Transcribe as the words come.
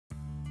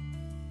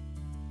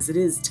It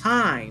is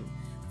time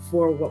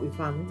for what we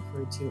fondly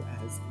refer to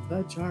as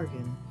the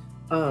jargon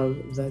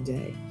of the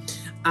day.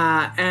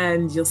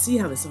 And you'll see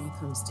how this all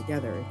comes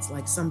together. It's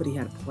like somebody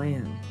had a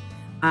plan.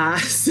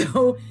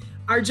 So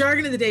our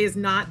jargon of the day is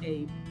not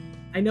ape.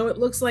 I know it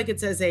looks like it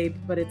says ape,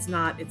 but it's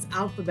not. It's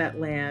alphabet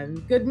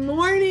land. Good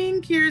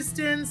morning,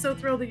 Kirsten. So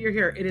thrilled that you're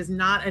here. It is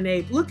not an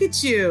ape. Look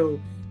at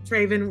you,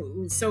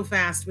 Traven, so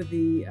fast with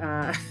the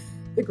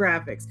the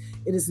graphics.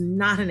 It is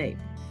not an ape.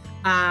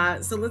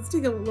 So let's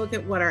take a look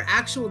at what our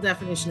actual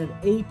definition of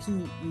APE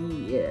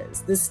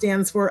is. This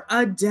stands for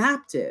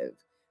Adaptive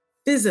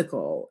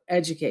Physical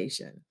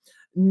Education,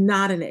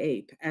 not an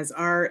ape, as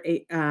our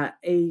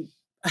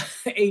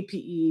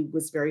APE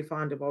was very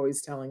fond of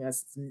always telling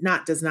us.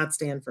 Does not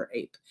stand for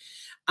ape.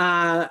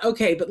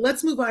 Okay, but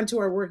let's move on to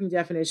our working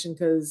definition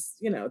because,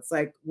 it's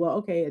like, well,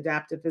 okay,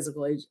 adaptive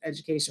physical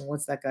education,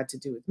 what's that got to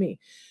do with me?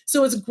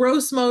 So it's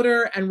gross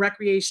motor and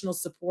recreational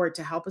support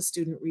to help a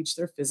student reach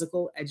their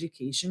physical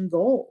education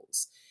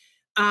goals.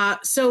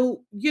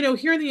 So,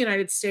 here in the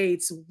United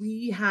States,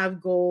 we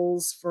have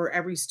goals for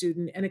every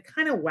student, and it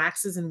kind of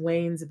waxes and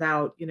wanes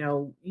about,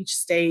 each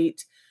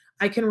state.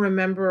 I can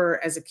remember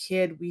as a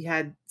kid, we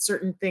had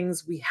certain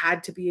things we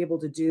had to be able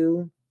to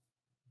do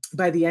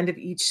by the end of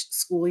each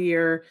school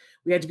year.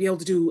 We had to be able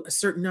to do a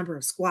certain number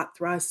of squat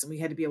thrusts, and we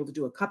had to be able to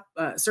do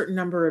a certain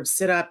number of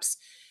sit-ups,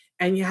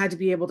 and you had to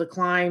be able to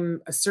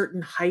climb a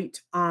certain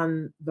height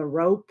on the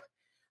rope.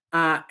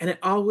 And it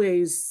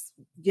always,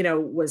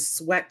 was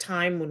sweat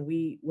time when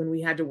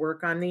we had to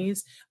work on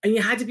these. And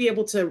you had to be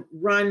able to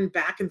run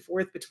back and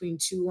forth between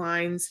two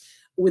lines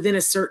within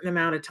a certain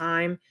amount of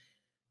time.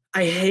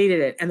 I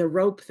hated it. And the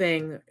rope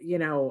thing,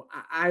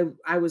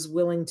 I was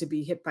willing to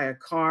be hit by a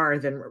car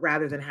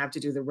rather than have to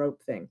do the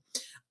rope thing.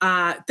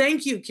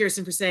 Thank you,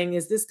 Kirsten, for saying,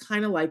 is this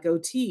kind of like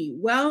OT?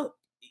 Well,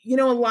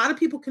 a lot of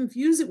people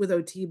confuse it with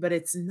OT, but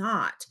it's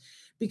not.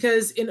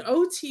 Because in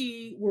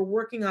OT, we're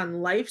working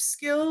on life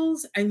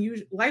skills and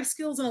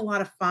a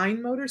lot of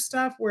fine motor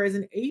stuff. Whereas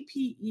in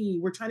APE,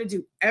 we're trying to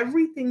do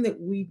everything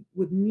that we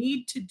would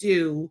need to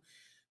do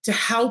to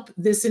help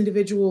this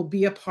individual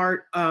be a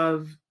part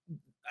of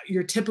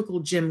your typical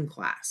gym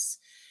class.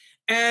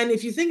 And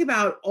if you think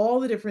about all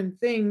the different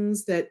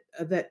things that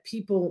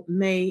people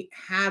may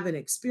have and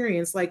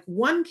experience, like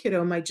one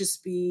kiddo might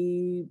just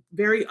be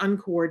very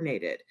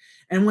uncoordinated.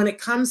 And when it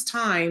comes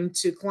time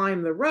to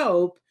climb the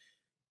rope,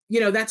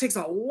 that takes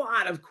a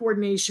lot of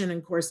coordination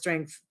and core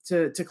strength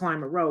to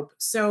climb a rope.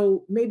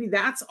 So maybe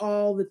that's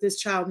all that this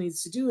child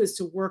needs to do is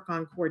to work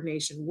on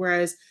coordination.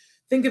 Whereas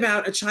think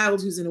about a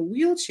child who's in a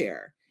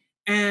wheelchair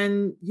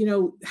and,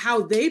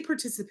 how they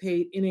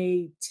participate in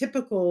a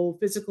typical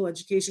physical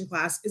education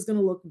class is going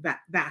to look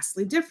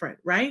vastly different,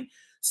 right?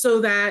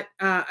 So that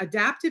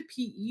adaptive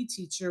PE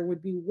teacher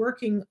would be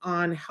working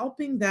on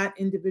helping that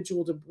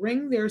individual to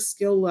bring their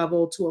skill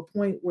level to a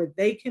point where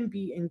they can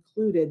be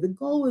included. The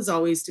goal is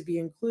always to be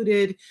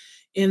included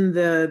in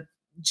the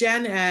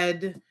gen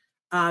ed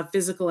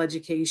physical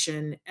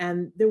education,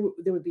 and there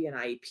would be an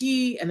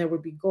IEP, and there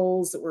would be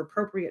goals that were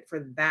appropriate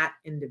for that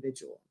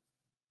individual.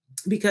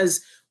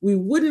 Because we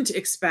wouldn't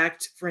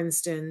expect, for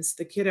instance,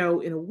 the kiddo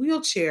in a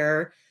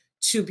wheelchair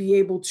to be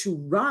able to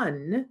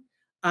run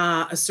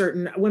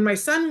when my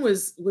son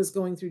was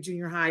going through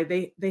junior high,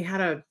 they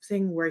had a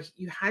thing where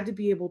you had to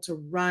be able to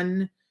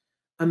run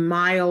a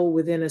mile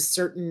within a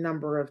certain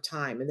number of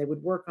time, and they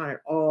would work on it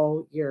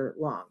all year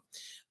long.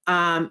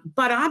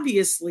 But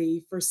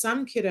obviously, for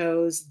some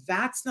kiddos,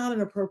 that's not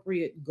an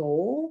appropriate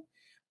goal,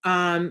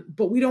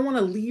 but we don't want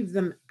to leave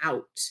them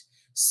out.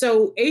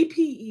 So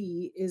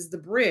APE is the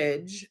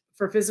bridge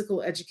for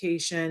physical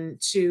education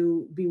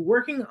to be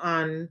working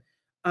on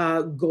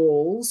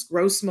goals,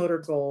 gross motor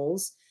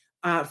goals,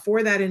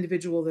 for that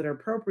individual that are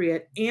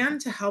appropriate, and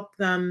to help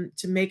them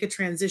to make a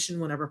transition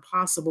whenever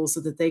possible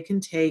so that they can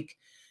take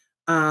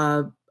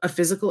a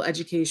physical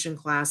education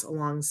class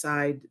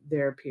alongside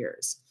their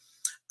peers.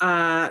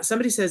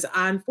 Somebody says,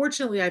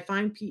 unfortunately, I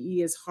find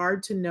PE is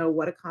hard to know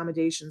what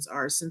accommodations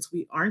are since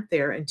we aren't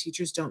there and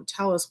teachers don't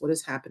tell us what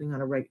is happening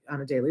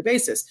on a daily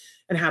basis.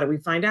 And how do we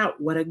find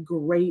out? What a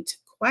great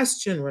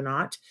question,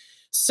 Renat.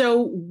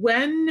 So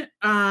when,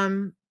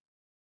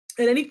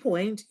 at any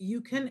point,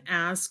 you can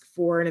ask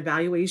for an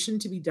evaluation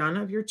to be done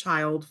of your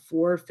child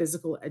for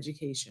physical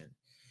education.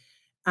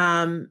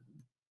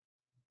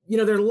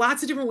 There are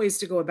lots of different ways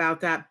to go about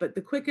that, but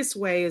the quickest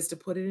way is to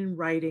put it in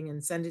writing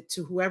and send it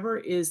to whoever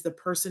is the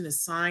person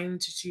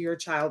assigned to your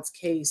child's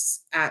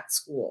case at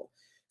school.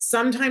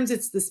 Sometimes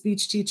it's the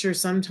speech teacher,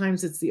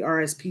 sometimes it's the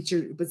RS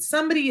teacher, but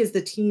somebody is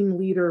the team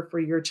leader for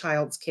your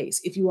child's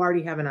case if you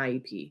already have an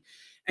IEP.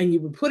 And you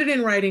would put it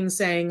in writing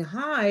saying,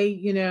 hi,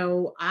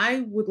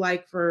 I would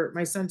like for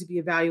my son to be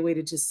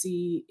evaluated to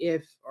see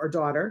if, or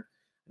daughter,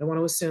 I don't want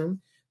to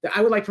assume, that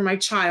I would like for my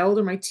child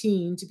or my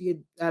teen to be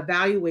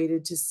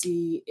evaluated to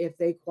see if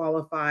they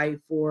qualify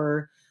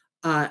for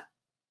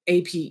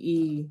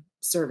APE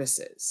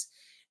services.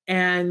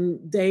 And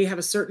they have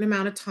a certain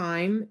amount of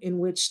time in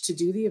which to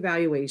do the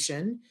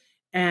evaluation.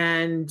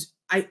 And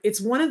it's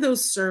one of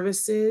those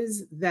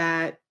services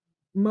that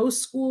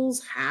most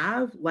schools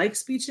have, like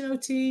speech and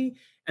OT,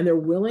 and they're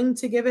willing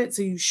to give it.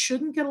 So you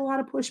shouldn't get a lot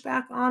of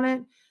pushback on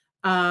it.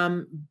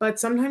 But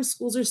sometimes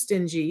schools are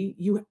stingy.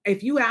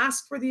 If you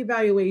ask for the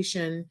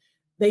evaluation,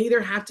 they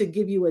either have to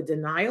give you a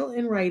denial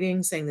in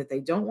writing saying that they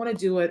don't want to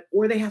do it,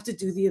 or they have to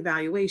do the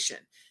evaluation.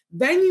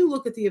 Then you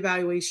look at the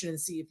evaluation and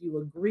see if you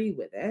agree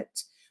with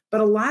it. But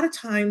a lot of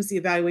times the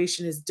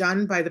evaluation is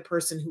done by the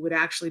person who would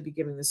actually be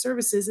giving the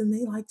services, and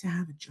they like to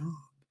have a job.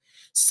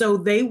 So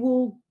they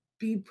will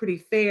be pretty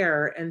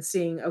fair and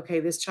seeing, okay,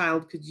 this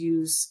child could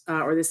use,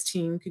 or this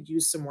team could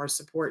use some more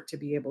support to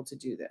be able to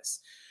do this.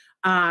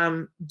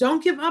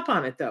 Don't give up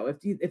on it though.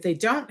 If they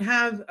don't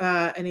have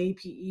an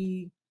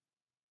APE,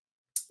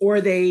 or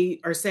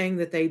they are saying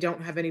that they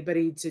don't have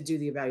anybody to do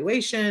the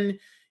evaluation,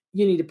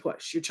 you need to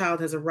push. Your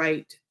child has a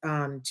right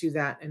to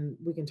that. And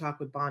we can talk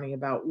with Bonnie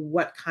about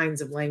what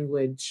kinds of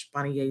language.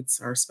 Bonnie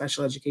Yates, our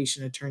special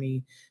education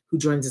attorney who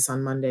joins us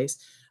on Mondays.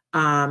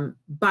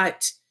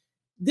 But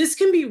this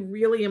can be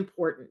really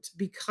important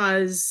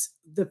because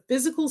the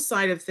physical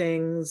side of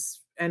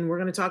things, and we're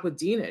going to talk with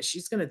Dina,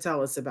 she's going to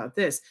tell us about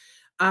this.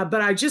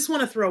 But I just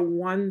want to throw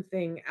one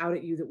thing out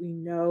at you that we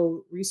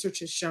know research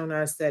has shown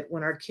us that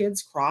when our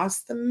kids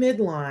cross the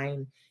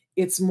midline,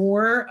 it's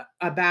more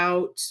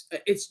about,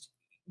 it's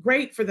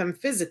great for them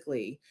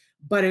physically,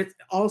 but it's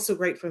also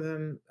great for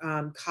them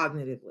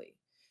cognitively.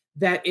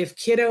 That if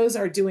kiddos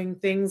are doing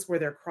things where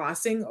they're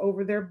crossing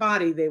over their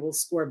body, they will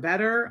score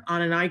better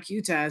on an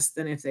IQ test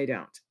than if they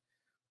don't.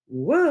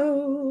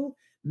 Whoa,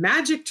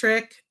 magic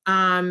trick.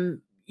 But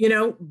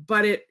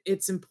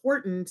it's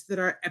important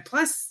that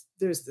plus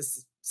there's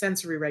this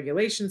sensory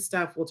regulation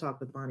stuff. We'll talk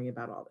with Bonnie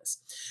about all this.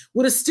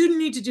 Would a student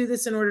need to do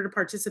this in order to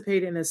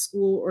participate in a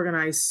school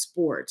organized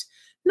sport?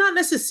 Not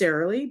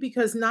necessarily,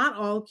 because not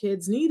all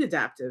kids need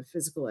adaptive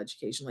physical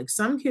education. Like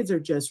some kids are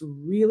just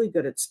really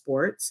good at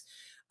sports.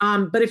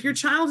 But if your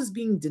child is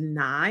being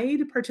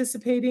denied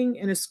participating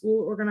in a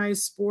school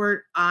organized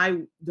sport,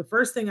 the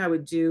first thing I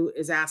would do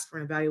is ask for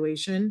an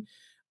evaluation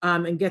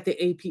and get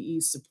the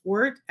APE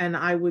support. And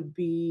I would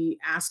be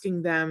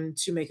asking them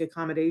to make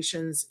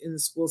accommodations in the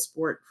school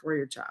sport for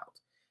your child,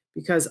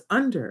 because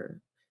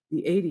under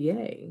the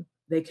ADA,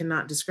 they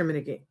cannot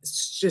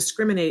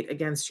discriminate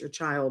against your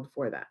child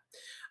for that.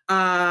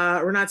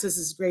 Renat says, this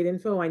is great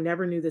info. I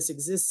never knew this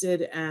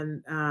existed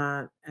and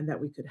that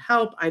we could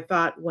help. I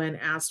thought when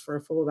asked for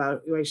a full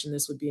evaluation,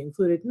 this would be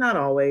included. Not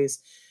always.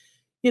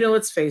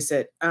 Let's face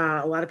it.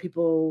 A lot of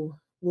people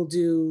will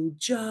do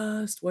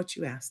just what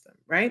you ask them,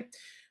 right?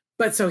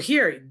 But so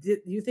here,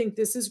 you think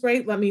this is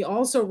great? Let me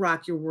also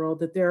rock your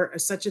world that there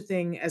is such a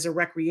thing as a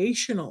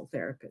recreational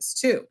therapist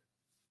too.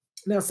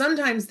 Now,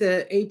 sometimes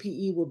the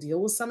APE will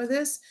deal with some of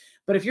this,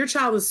 but if your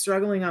child is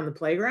struggling on the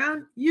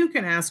playground, you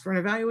can ask for an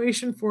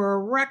evaluation for a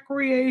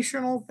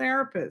recreational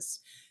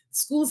therapist.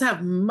 Schools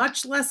have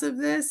much less of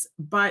this,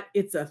 but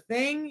it's a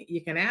thing.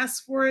 You can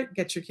ask for it,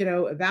 get your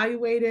kiddo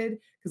evaluated,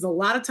 because a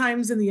lot of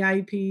times in the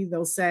IEP,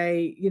 they'll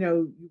say,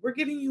 we're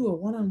giving you a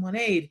one-on-one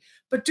aid,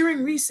 but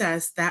during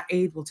recess, that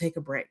aid will take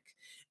a break.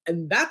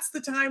 And that's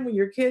the time when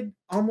your kid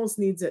almost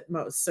needs it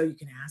most. So you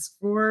can ask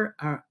for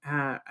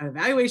an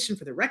evaluation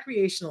for the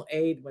recreational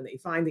aid. When they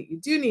find that you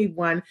do need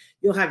one,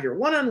 you'll have your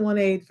one-on-one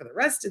aid for the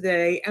rest of the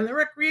day. And the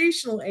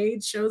recreational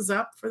aid shows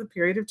up for the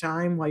period of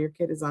time while your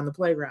kid is on the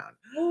playground.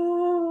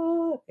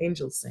 Oh,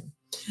 angels sing.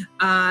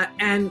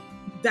 And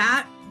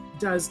that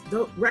does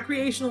the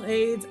recreational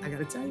aids. I got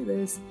to tell you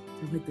this,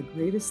 they're like the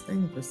greatest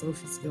thing for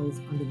social skills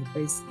under the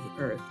face of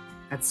the earth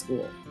at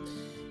school.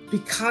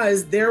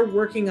 Because they're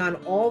working on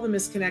all the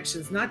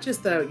misconnections, not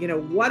just the,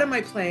 what am I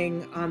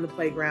playing on the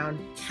playground?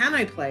 Can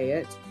I play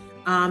it?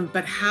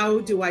 But how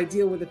do I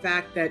deal with the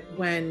fact that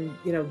when,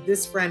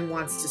 this friend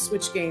wants to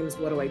switch games,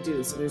 what do I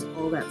do? So there's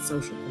all that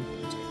social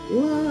component.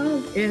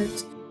 Love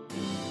it.